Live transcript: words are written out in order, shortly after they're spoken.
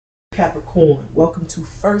Capricorn. Welcome to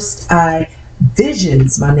First EyE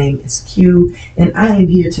VisionZ. My name is Q, and I am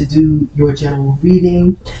here to do your general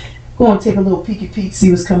reading. Going to take a little peeky peek, see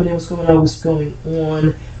what's coming in, what's going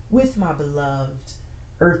on with my beloved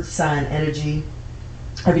Earth sign energy.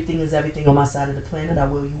 Everything is everything on my side of the planet. I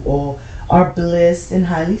will you all are blessed and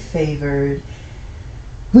highly favored.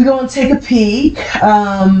 We're going to take a peek.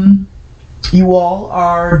 You all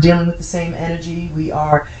are dealing with the same energy. We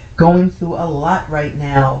are going through a lot right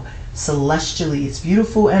now celestially. It's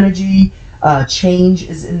beautiful energy. Change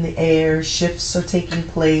is in the air. Shifts are taking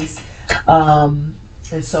place. And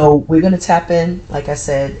so we're going to tap in, like I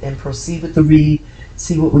said, and proceed with the read.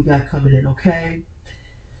 See what we got coming in, okay?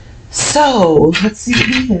 So let's see what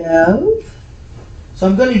we have. So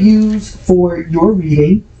I'm going to use for your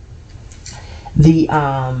reading the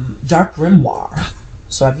Dark Grimoire.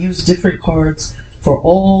 So I've used different cards for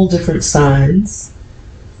all different signs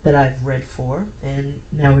that I've read for, and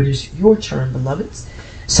now it is your turn, beloveds.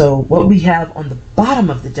 So what we have on the bottom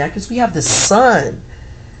of the deck is we have the sun.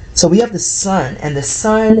 So we have the sun, and the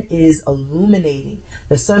sun is illuminating.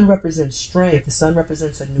 The sun represents strength. The sun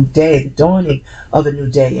represents a new day, the dawning of a new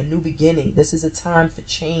day, a new beginning. This is a time for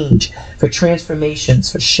change, for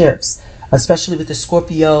transformations, for shifts, especially with the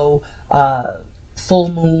Scorpio full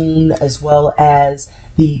moon, as well as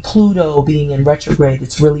the Pluto being in retrograde.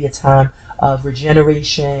 It's really a time of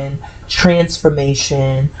regeneration,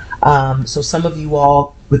 transformation. So some of you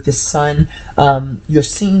all with the sun, you're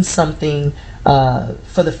seeing something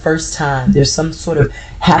for the first time. There's some sort of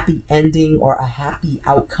happy ending or a happy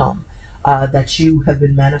outcome that you have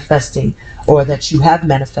been manifesting, or that you have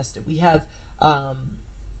manifested. We have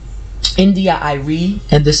India EyE,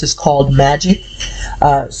 and this is called Magic.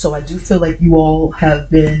 So I do feel like you all have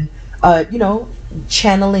been,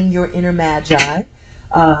 channeling your inner magi.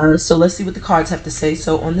 So let's see what the cards have to say.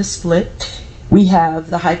 So on the split, we have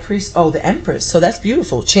the High Priest, the Empress. So that's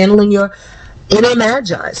beautiful, channeling your inner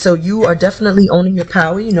magi. So you are definitely owning your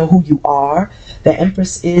power. You know who you are. The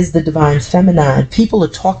Empress is the divine feminine. People are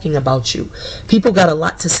talking about you. People got a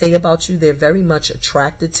lot to say about you. They're very much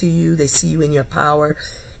attracted to you. They see you in your power.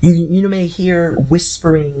 You may hear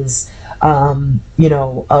whisperings,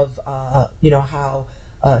 of how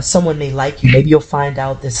someone may like you. Maybe you'll find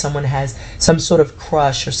out that someone has some sort of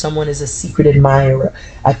crush, or someone is a secret admirer.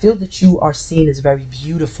 I feel that you are seen as very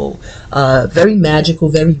beautiful, very magical,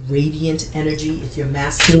 very radiant energy. If you're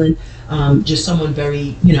masculine, just someone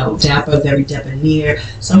very, dapper, very debonair,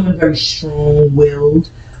 someone very strong-willed.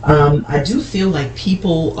 I do feel like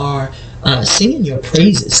people are singing your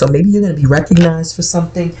praises. So maybe you're going to be recognized for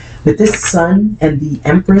something. With this sun and the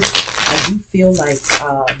Empress, I do feel like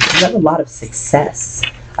you have a lot of success.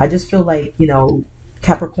 I just feel like,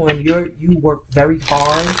 Capricorn, you work very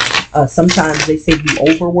hard. Sometimes they say you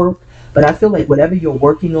overwork, but I feel like whatever you're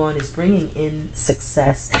working on is bringing in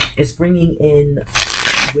success. It's bringing in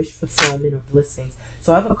wish fulfillment or blessings.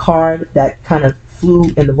 So I have a card that kind of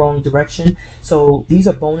flew in the wrong direction. So these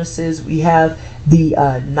are bonuses. We have the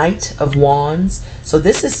Knight of Wands. So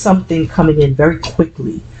this is something coming in very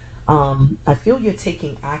quickly. I feel you're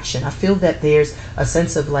taking action. I feel that there's a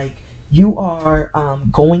sense of like you are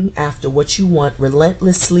going after what you want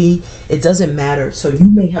relentlessly. It doesn't matter. So you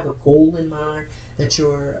may have a goal in mind that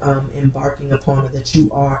you're embarking upon, or that you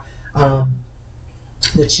are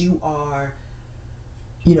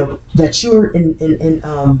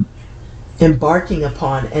embarking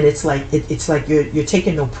upon, and it's like you're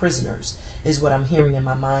taking no prisoners, is what I'm hearing in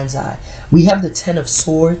my mind's eye. We have the Ten of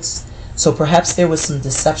Swords. So perhaps there was some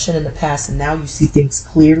deception in the past, and now you see things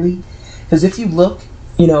clearly. Because if you look,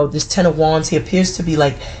 this Ten of Wands, he appears to be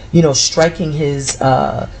like, striking his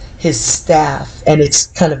staff, and it's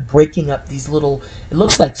kind of breaking up these little, it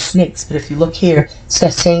looks like snakes, but if you look here, it's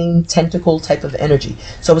that same tentacle type of energy.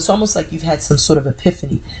 So it's almost like you've had some sort of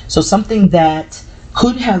epiphany. So something that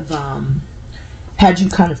could have had you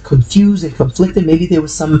kind of confused and conflicted. Maybe there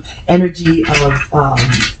was some energy of,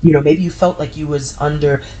 maybe you felt like you was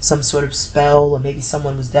under some sort of spell, or maybe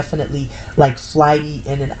someone was definitely like flighty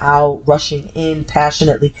in and out, rushing in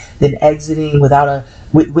passionately, then exiting without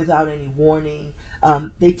any warning.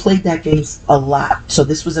 They played that game a lot. So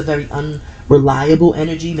this was a very unreliable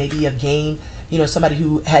energy, maybe a game, somebody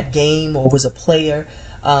who had game or was a player.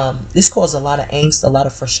 This caused a lot of angst, a lot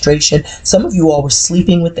of frustration. Some of you all were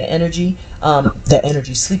sleeping with the energy,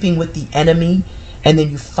 sleeping with the enemy, and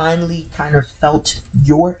then you finally kind of felt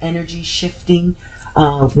your energy shifting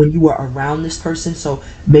when you were around this person. So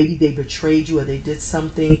maybe they betrayed you, or they did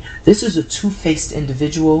something. This is a two-faced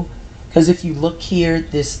individual, because if you look here,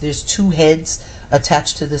 there's two heads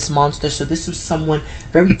attached to this monster. So this was someone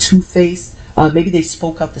very two-faced. Maybe they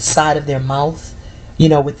spoke out the side of their mouth. you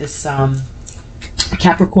know, with this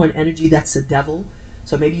Capricorn energy, that's the devil.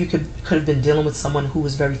 So maybe you could have been dealing with someone who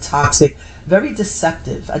was very toxic, very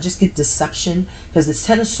deceptive. I just get deception because this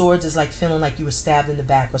Ten of Swords is like feeling like you were stabbed in the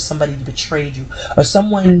back, or somebody betrayed you, or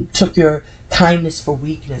someone took your kindness for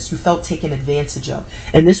weakness. You felt taken advantage of.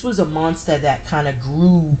 And this was a monster that kind of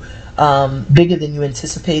grew bigger than you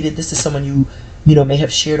anticipated. This is someone you know, may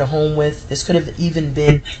have shared a home with. This could have even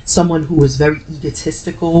been someone who was very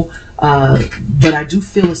egotistical. But I do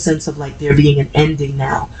feel a sense of like there being an ending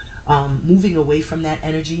now. Moving away from that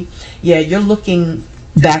energy. Yeah, you're looking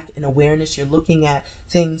back in awareness. You're looking at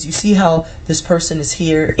things. You see how this person is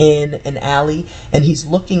here in an alley and he's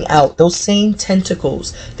looking out. Those same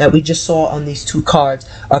tentacles that we just saw on these two cards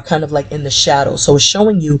are kind of like in the shadow. So it's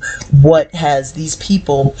showing you what has these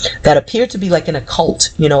people that appear to be like in a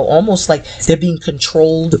cult, you know, almost like they're being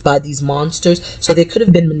controlled by these monsters. So there could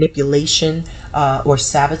have been manipulation or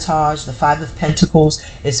sabotage. The Five of Pentacles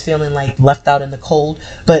is feeling like left out in the cold,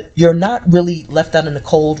 but you're not really left out in the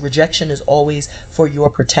cold. Rejection is always for your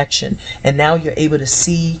protection, and now you're able to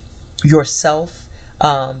see yourself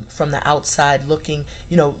from the outside looking,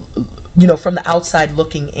 you know, from the outside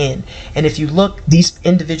looking in. And if you look, these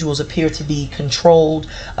individuals appear to be controlled.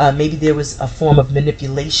 Maybe there was a form of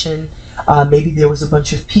manipulation. Maybe there was a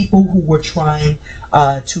bunch of people who were trying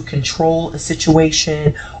to control a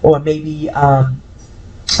situation, or maybe a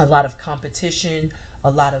lot of competition, a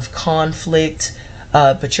lot of conflict.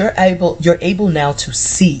 But you're able now to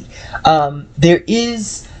see. There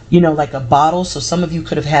is, you know, like a bottle. So some of you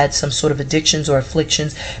could have had some sort of addictions or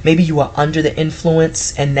afflictions. Maybe you are under the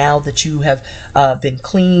influence, and now that you have been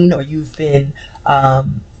clean, or you've been,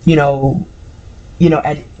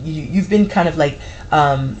 you've been kind of like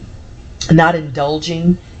not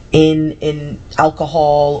indulging in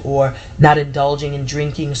alcohol, or not indulging in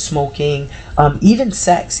drinking, smoking, even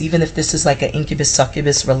sex, even if this is like an incubus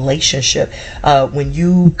succubus relationship. When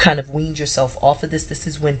you kind of weaned yourself off of this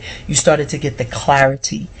is when you started to get the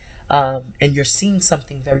clarity, and you're seeing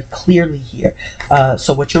something very clearly here.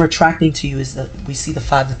 So what you're attracting to you is that we see the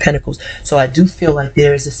Five of Pentacles. So I do feel like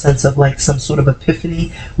there is a sense of like some sort of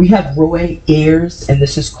epiphany. We have Roy Ayers, and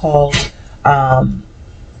this is called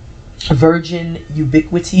Virgin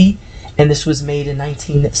Ubiquity, and this was made in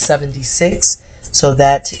 1976. So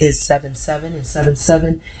that is 7-7, and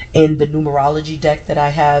 7-7 in the numerology deck that I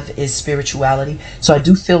have is spirituality. So I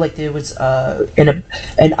do feel like there was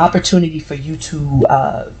an opportunity for you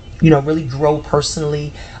to really grow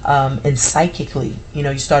personally and psychically.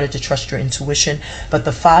 You started to trust your intuition. But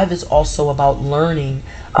the 5 is also about learning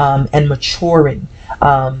and maturing.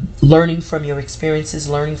 Learning from your experiences,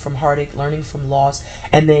 learning from heartache, learning from loss,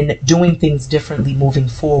 and then doing things differently moving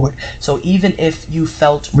forward. So even if you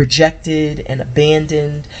felt rejected and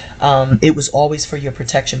abandoned, it was always for your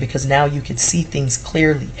protection, because now you could see things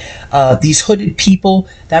clearly. These hooded people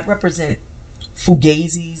that represent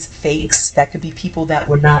fugazis, fakes, that could be people that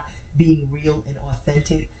were not being real and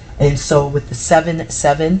authentic. And so with the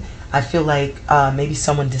 7-7, I feel like maybe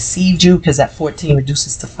someone deceived you, because that 14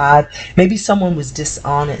 reduces to 5. Maybe someone was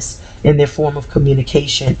dishonest in their form of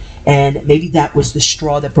communication, and maybe that was the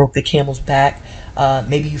straw that broke the camel's back.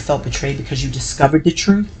 Maybe you felt betrayed because you discovered the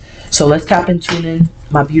truth. So let's tap and tune in,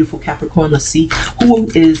 my beautiful Capricorn. Let's see who or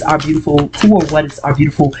what is our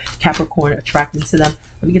beautiful Capricorn attracting to them.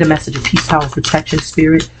 Let me get a message of peace, power, and protection,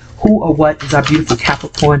 spirit. Who or what is our beautiful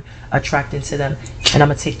Capricorn attracting to them? And I'm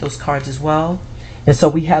going to take those cards as well. And so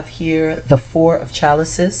we have here the 4 of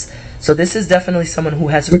Chalices. So this is definitely someone who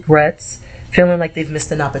has regrets, feeling like they've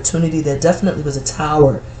missed an opportunity. There definitely was a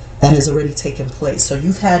tower that has already taken place. So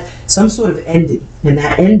you've had some sort of ending, and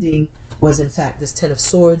that ending was in fact this 10 of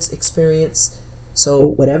Swords experience. So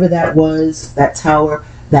whatever that was, that tower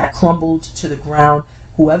that crumbled to the ground,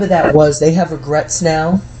 whoever that was, they have regrets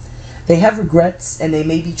now. They have regrets, and they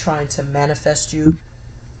may be trying to manifest you,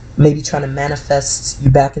 maybe trying to manifest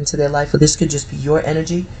you back into their life. Or this could just be your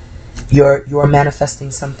energy. You're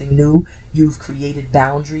manifesting something new. You've created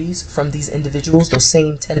boundaries from these individuals, those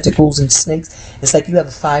same tentacles and snakes. It's like you have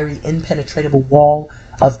a fiery, impenetrable wall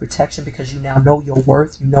of protection, because you now know your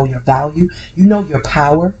worth, you know your value, you know your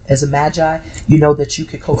power as a magi. You know that you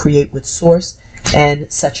could co-create with Source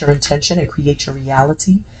and set your intention and create your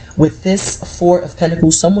reality. With this 4 of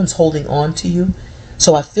Pentacles, someone's holding on to you.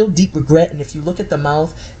 So I feel deep regret, and if you look at the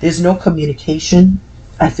mouth, there's no communication.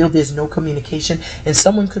 I feel there's no communication, and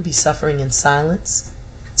someone could be suffering in silence.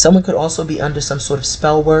 Someone could also be under some sort of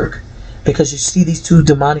spell work, because you see these 2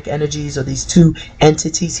 demonic energies, or these 2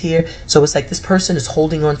 entities here. So it's like this person is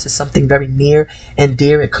holding on to something very near and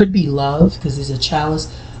dear. It could be love, because there's a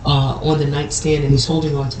chalice on the nightstand, and he's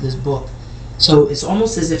holding on to this book. So it's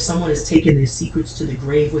almost as if someone is taking their secrets to the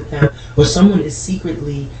grave with them, or someone is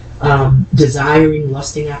secretly desiring,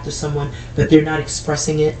 lusting after someone, but they're not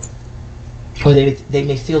expressing it, or they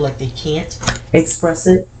may feel like they can't express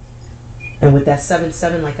it. And with that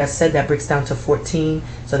 7-7, like I said, that breaks down to 14.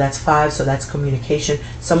 So that's 5. So that's communication.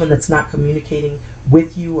 Someone that's not communicating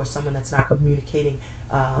with you, or someone that's not communicating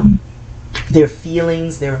their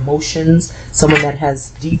feelings, their emotions. Someone that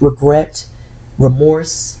has deep regret,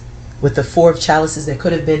 remorse. With the 4 of chalices, there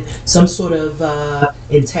could have been some sort of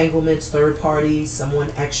entanglements, third parties, someone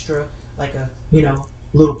extra, like a,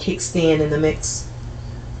 little kickstand in the mix.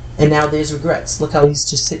 And now there's regrets. Look how he's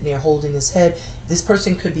just sitting there holding his head. This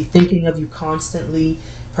person could be thinking of you constantly,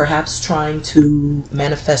 perhaps trying to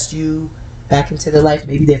manifest you back into their life.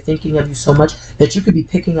 Maybe they're thinking of you so much that you could be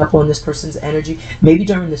picking up on this person's energy. Maybe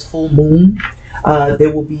during this full moon,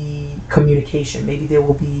 there will be communication. Maybe there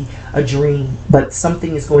will be a dream, but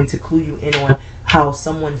something is going to clue you in on how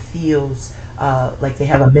someone feels like they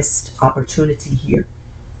have a missed opportunity here.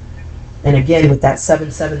 And again, with that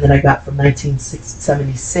 7-7 that I got from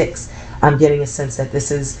 1976, I'm getting a sense that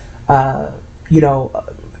this is,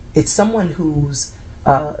 it's someone who's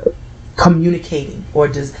communicating, or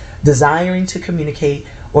desiring to communicate,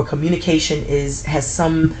 or communication has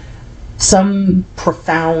some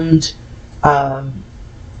profound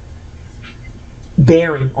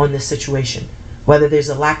bearing on this situation, whether there's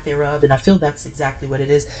a lack thereof. And I feel that's exactly what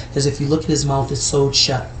it is, because if you look at his mouth, it's sewed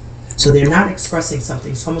shut. So they're not expressing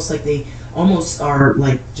something. It's almost like they almost are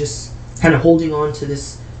like just kind of holding on to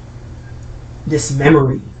this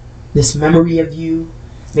memory of you.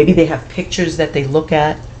 Maybe they have pictures that they look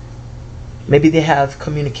at. Maybe they have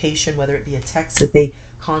communication, whether it be a text that they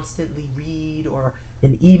constantly read, or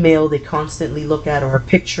an email they constantly look at, or a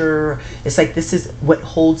picture. It's like this is what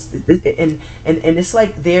holds, and it's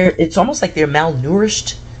like it's almost like they're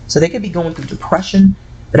malnourished. So they could be going through depression,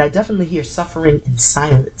 but I definitely hear suffering in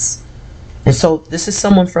silence. And so this is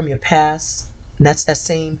someone from your past, and that's that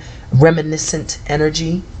same reminiscent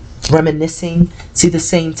energy, reminiscing. See the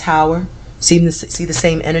same tower, see the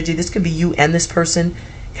same energy. This could be you and this person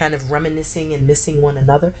kind of reminiscing and missing one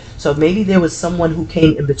another. So maybe there was someone who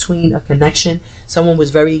came in between, a connection. Someone was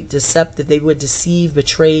very deceptive. They were deceived,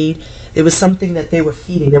 betrayed. It was something that they were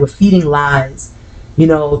feeding. They were feeding lies. They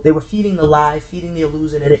were feeding the lie, feeding the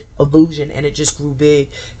illusion, and it just grew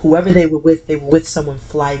big. Whoever they were with someone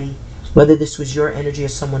flighty. Whether this was your energy or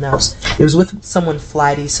someone else, it was with someone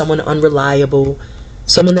flighty, someone unreliable,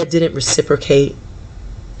 someone that didn't reciprocate.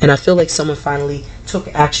 And I feel like someone finally took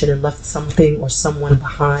action and left something or someone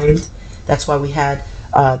behind. That's why we had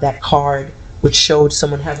that card, which showed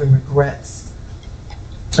someone having regrets.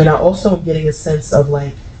 And I also am getting a sense of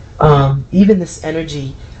like, even this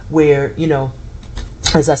energy where,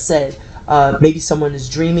 as I said, maybe someone is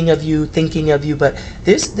dreaming of you, thinking of you, but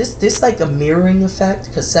there's like a mirroring effect,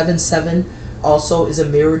 because 7-7 also is a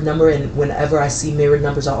mirrored number, and whenever I see mirrored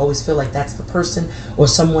numbers, I always feel like that's the person or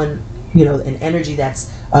someone, an energy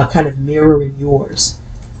that's kind of mirroring yours.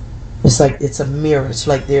 It's like it's a mirror. It's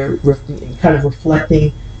like they're kind of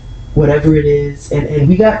reflecting whatever it is. And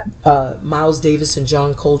we got Miles Davis and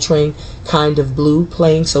John Coltrane, Kind of Blue,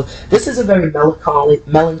 playing. So this is a very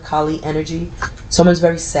melancholy energy. Someone's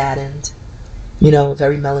very saddened,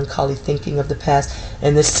 very melancholy, thinking of the past.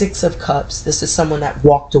 And the 6 of Cups, this is someone that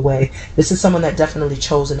walked away. This is someone that definitely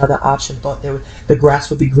chose another option, thought the grass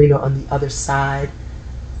would be greener on the other side.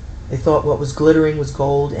 They thought what was glittering was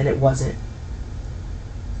gold, and it wasn't.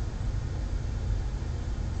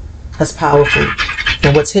 That's powerful.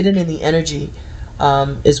 And what's hidden in the energy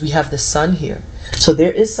is we have the sun here. So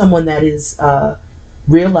there is someone that is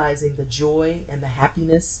realizing the joy and the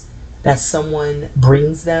happiness that someone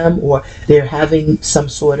brings them, or they're having some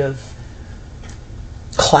sort of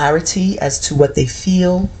clarity as to what they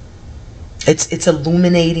feel. It's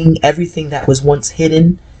illuminating everything that was once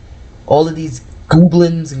hidden. All of these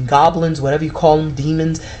goblins and goblins, whatever you call them,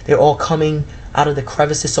 demons, they're all coming out of the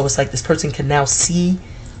crevices. So it's like this person can now see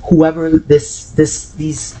whoever this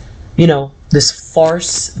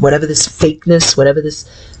farce, whatever this fakeness, whatever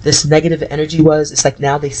this negative energy was. It's like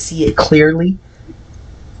now they see it clearly.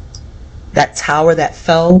 That tower that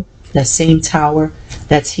fell, that same tower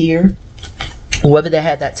that's here, whoever they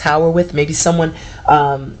had that tower with, maybe someone,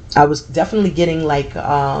 I was definitely getting like,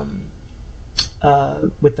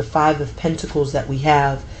 with the 5 of Pentacles that we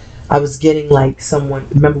have, I was getting like someone,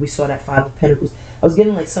 remember we saw that 5 of Pentacles, I was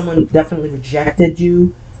getting like someone definitely rejected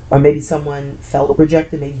you, or maybe someone felt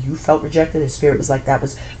rejected, maybe you felt rejected, and Spirit was like that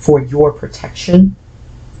was for your protection.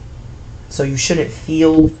 So you shouldn't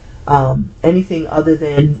feel anything other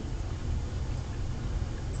than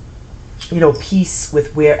you know, peace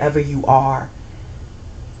with wherever you are.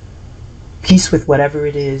 Peace with whatever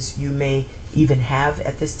it is you may even have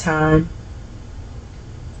at this time.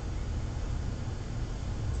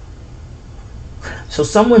 So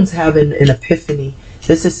someone's having an epiphany.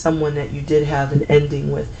 This is someone that you did have an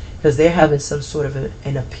ending with, because they're having some sort of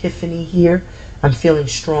an epiphany here. I'm feeling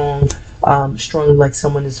strong, strongly like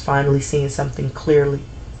someone is finally seeing something clearly.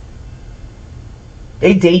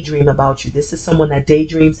 They daydream about you. This is someone that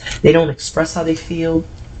daydreams. They don't express how they feel.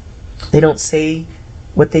 They don't say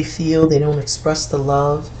what they feel. They don't express the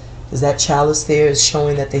love. Because that chalice there is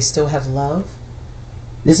showing that they still have love.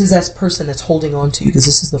 This is that person that's holding on to you, because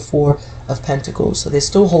this is the Four of Pentacles. So they're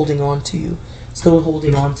still holding on to you. Still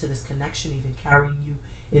holding on to this connection, even carrying you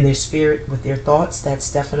in their spirit with their thoughts.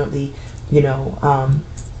 That's definitely, you know,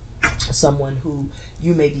 someone who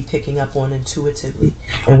you may be picking up on intuitively.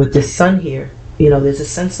 And with this sun here, you know, there's a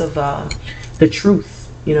sense of the truth,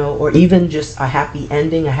 you know, or even just a happy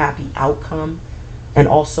ending, a happy outcome, and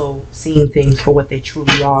also seeing things for what they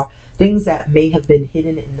truly are. Things that may have been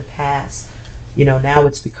hidden in the past, you know, now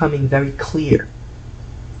it's becoming very clear.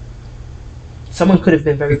 Someone could have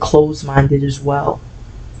been very closed-minded as well.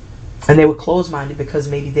 And they were closed-minded because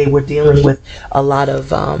maybe they were dealing with a lot of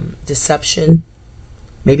deception.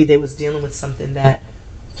 Maybe they was dealing with something that,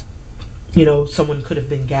 you know, someone could have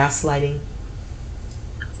been gaslighting.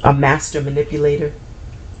 A master manipulator.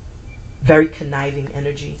 Very conniving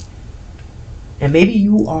energy. And maybe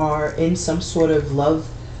you are in some sort of love,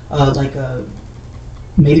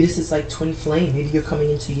 maybe this is like twin flame. Maybe you're coming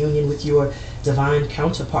into union with your divine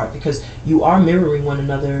counterpart, because you are mirroring one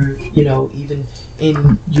another, you know, even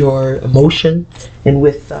in your emotion. And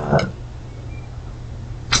with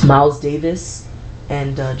Miles Davis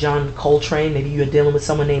and John Coltrane, maybe you're dealing with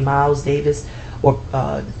someone named Miles Davis or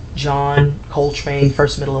John Coltrane,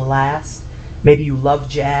 first, middle, and last. Maybe you love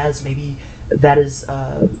jazz. Maybe that is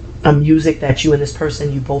a music that you and this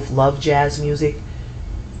person, you both love jazz music.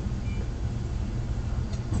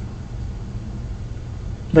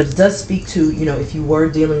 But it does speak to, you know, if you were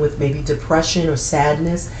dealing with maybe depression or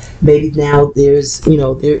sadness, maybe now there's, you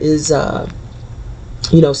know, there is,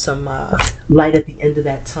 you know, some light at the end of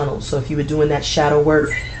that tunnel. So if you were doing that shadow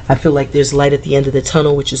work, I feel like there's light at the end of the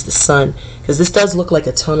tunnel, which is the sun. Because this does look like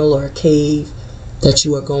a tunnel or a cave that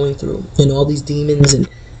you are going through. And all these demons and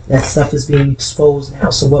that stuff is being exposed now.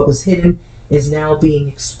 So what was hidden is now being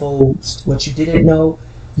exposed. What you didn't know,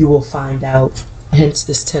 you will find out. Hence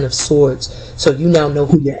this Ten of Swords. So you now know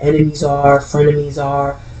who your enemies are, frenemies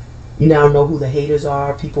are. You now know who the haters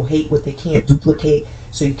are. People hate what they can't duplicate.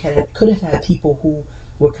 So you could have had people who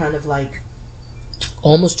were kind of like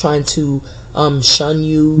almost trying to shun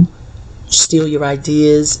you, steal your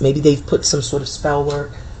ideas. Maybe they've put some sort of spell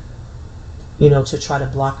work, you know, to try to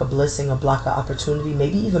block a blessing or block an opportunity.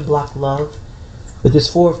 Maybe even block love. With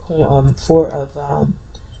this Four of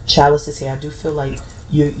Chalices here, I do feel like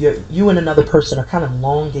you and another person are kind of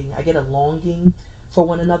longing. I get a longing for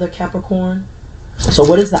one another, Capricorn. So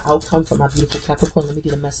what is the outcome for my beautiful Capricorn? Let me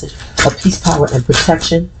get a message of peace, power, and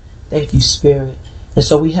protection. Thank you, Spirit. And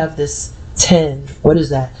so we have this 10. What is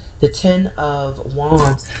that? The 10 of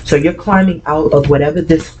Wands. So you're climbing out of whatever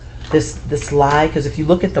this lie. Because if you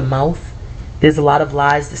look at the mouth, there's a lot of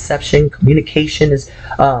lies, deception, communication is,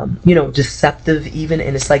 you know, deceptive even.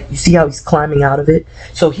 And it's like, you see how he's climbing out of it?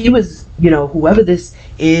 So he was, you know, whoever this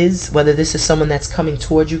is, whether this is someone that's coming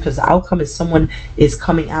towards you, because the outcome is someone is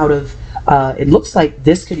coming out of, it looks like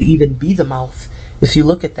this could even be the mouth. If you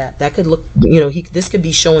look at that, that could look, you know, this could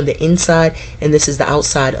be showing the inside, and this is the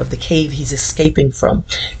outside of the cave he's escaping from,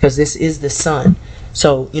 because this is the sun.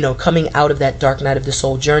 So, you know, coming out of that dark night of the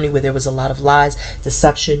soul journey where there was a lot of lies,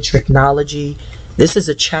 deception, tricknology. This is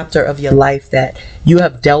a chapter of your life that you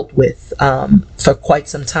have dealt with for quite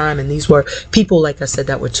some time. And these were people, like I said,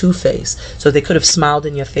 that were two-faced. So they could have smiled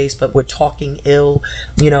in your face, but were talking ill,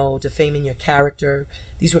 you know, defaming your character.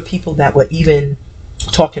 These were people that were even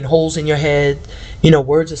talking holes in your head. You know,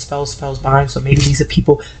 words are spells, spells bind. So maybe these are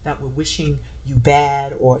people that were wishing you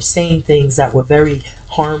bad or saying things that were very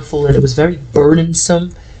harmful, and it was very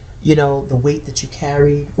burdensome. You know, the weight that you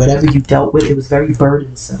carried, whatever you dealt with, it was very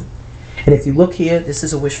burdensome. And if you look here, this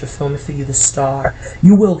is a wish fulfillment for you, the Star.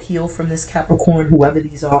 You will heal from this, Capricorn, whoever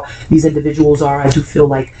these are, these individuals are. I do feel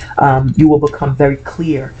like you will become very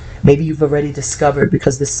clear. Maybe you've already discovered,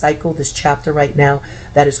 because this cycle, this chapter right now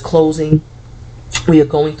that is closing, we are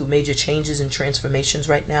going through major changes and transformations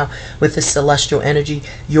right now with this celestial energy.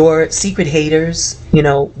 Your secret haters, you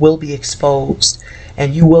know, will be exposed,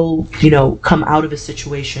 and you will, you know, come out of a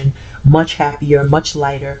situation much happier, much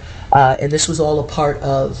lighter. And this was all a part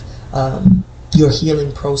of your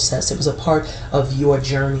healing process. It was a part of your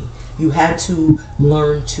journey. you had to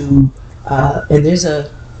learn to, and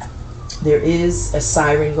there is a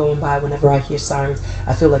siren going by. Whenever I hear sirens,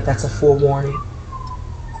 I feel like that's a forewarning.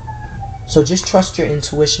 So just trust your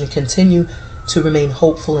intuition. Continue to remain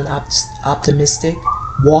hopeful and optimistic.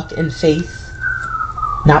 Walk in faith,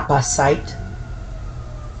 not by sight.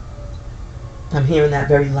 I'm hearing that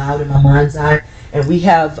very loud in my mind's eye. And we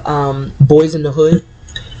have Boys in the Hood.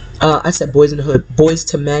 I said Boys in the Hood. Boys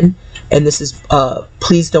to Men. And this is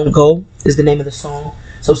Please Don't Go is the name of the song.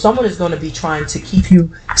 So someone is going to be trying to keep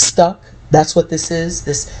you stuck. That's what this is.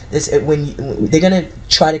 They're going to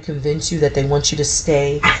try to convince you that they want you to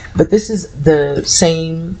stay. But this is the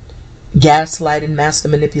same gaslighting, master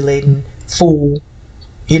manipulating fool,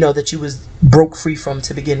 that you was broke free from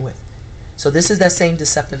to begin with. So this is that same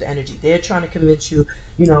deceptive energy. They're trying to convince you,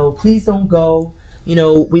 please don't go.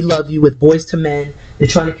 We love you with Boys to Men. They're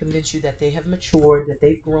trying to convince you that they have matured, that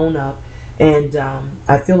they've grown up. And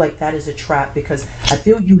I feel like that is a trap, because I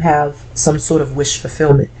feel you have some sort of wish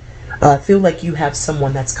fulfillment. I feel like you have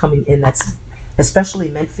someone that's coming in that's especially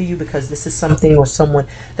meant for you, because this is something or someone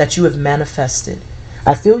that you have manifested.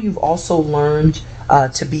 I feel you've also learned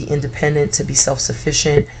to be independent, to be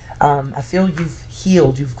self-sufficient. I feel you've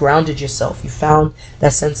healed, you've grounded yourself, you found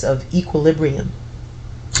that sense of equilibrium.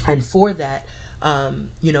 And for that,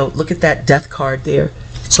 look at that death card there.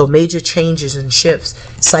 So major changes and shifts,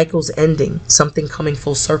 cycles ending, something coming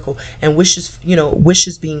full circle, and wishes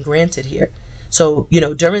being granted here. So,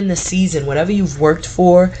 during the season, whatever you've worked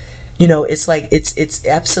for, it's like it's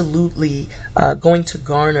absolutely going to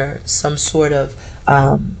garner some sort of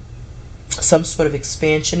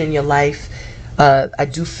expansion in your life. I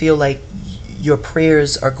do feel like your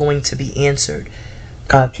prayers are going to be answered,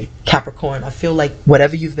 Capricorn. I feel like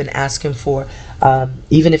whatever you've been asking for,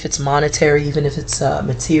 even if it's monetary, even if it's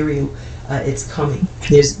material, it's coming.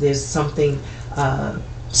 There's something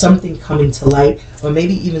coming to light, or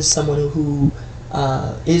maybe even someone who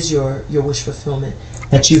is your wish fulfillment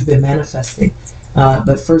that you've been manifesting.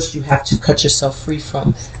 But first you have to cut yourself free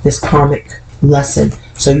from this karmic lesson.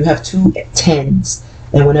 So you have 2 10s.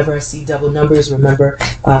 And whenever I see double numbers, remember,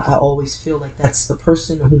 I always feel like that's the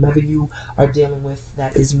person or whomever you are dealing with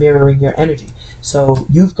that is mirroring your energy. So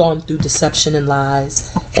you've gone through deception and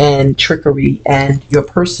lies and trickery, and your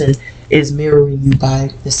person is mirroring you by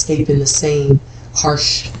escaping the same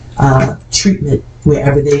harsh treatment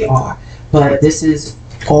wherever they are. But this is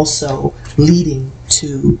also leading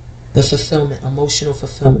to the fulfillment, emotional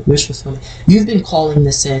fulfillment, wish fulfillment. You've been calling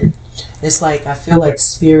this in. It's like, I feel like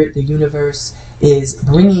spirit, the universe, is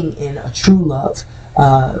bringing in a true love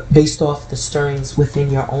based off the stirrings within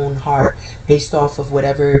your own heart, based off of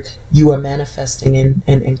whatever you are manifesting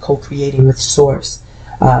and co-creating with source.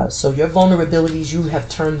 So your vulnerabilities, you have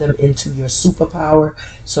turned them into your superpower.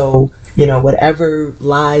 So, whatever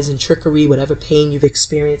lies and trickery, whatever pain you've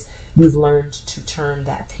experienced, you've learned to turn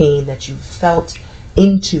that pain that you felt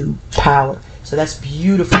into power. So that's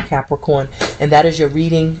beautiful, Capricorn. And that is your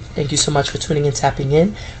reading. Thank you so much for tuning in, tapping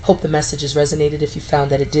in. Hope the message has resonated. If you found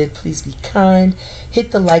that it did, please be kind.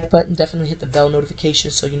 Hit the like button. Definitely hit the bell notification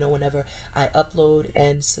so you know whenever I upload,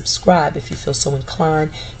 and subscribe if you feel so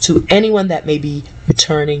inclined. To anyone that may be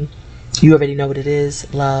returning, you already know what it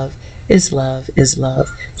is. Love is love is love.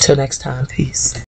 Till next time, peace.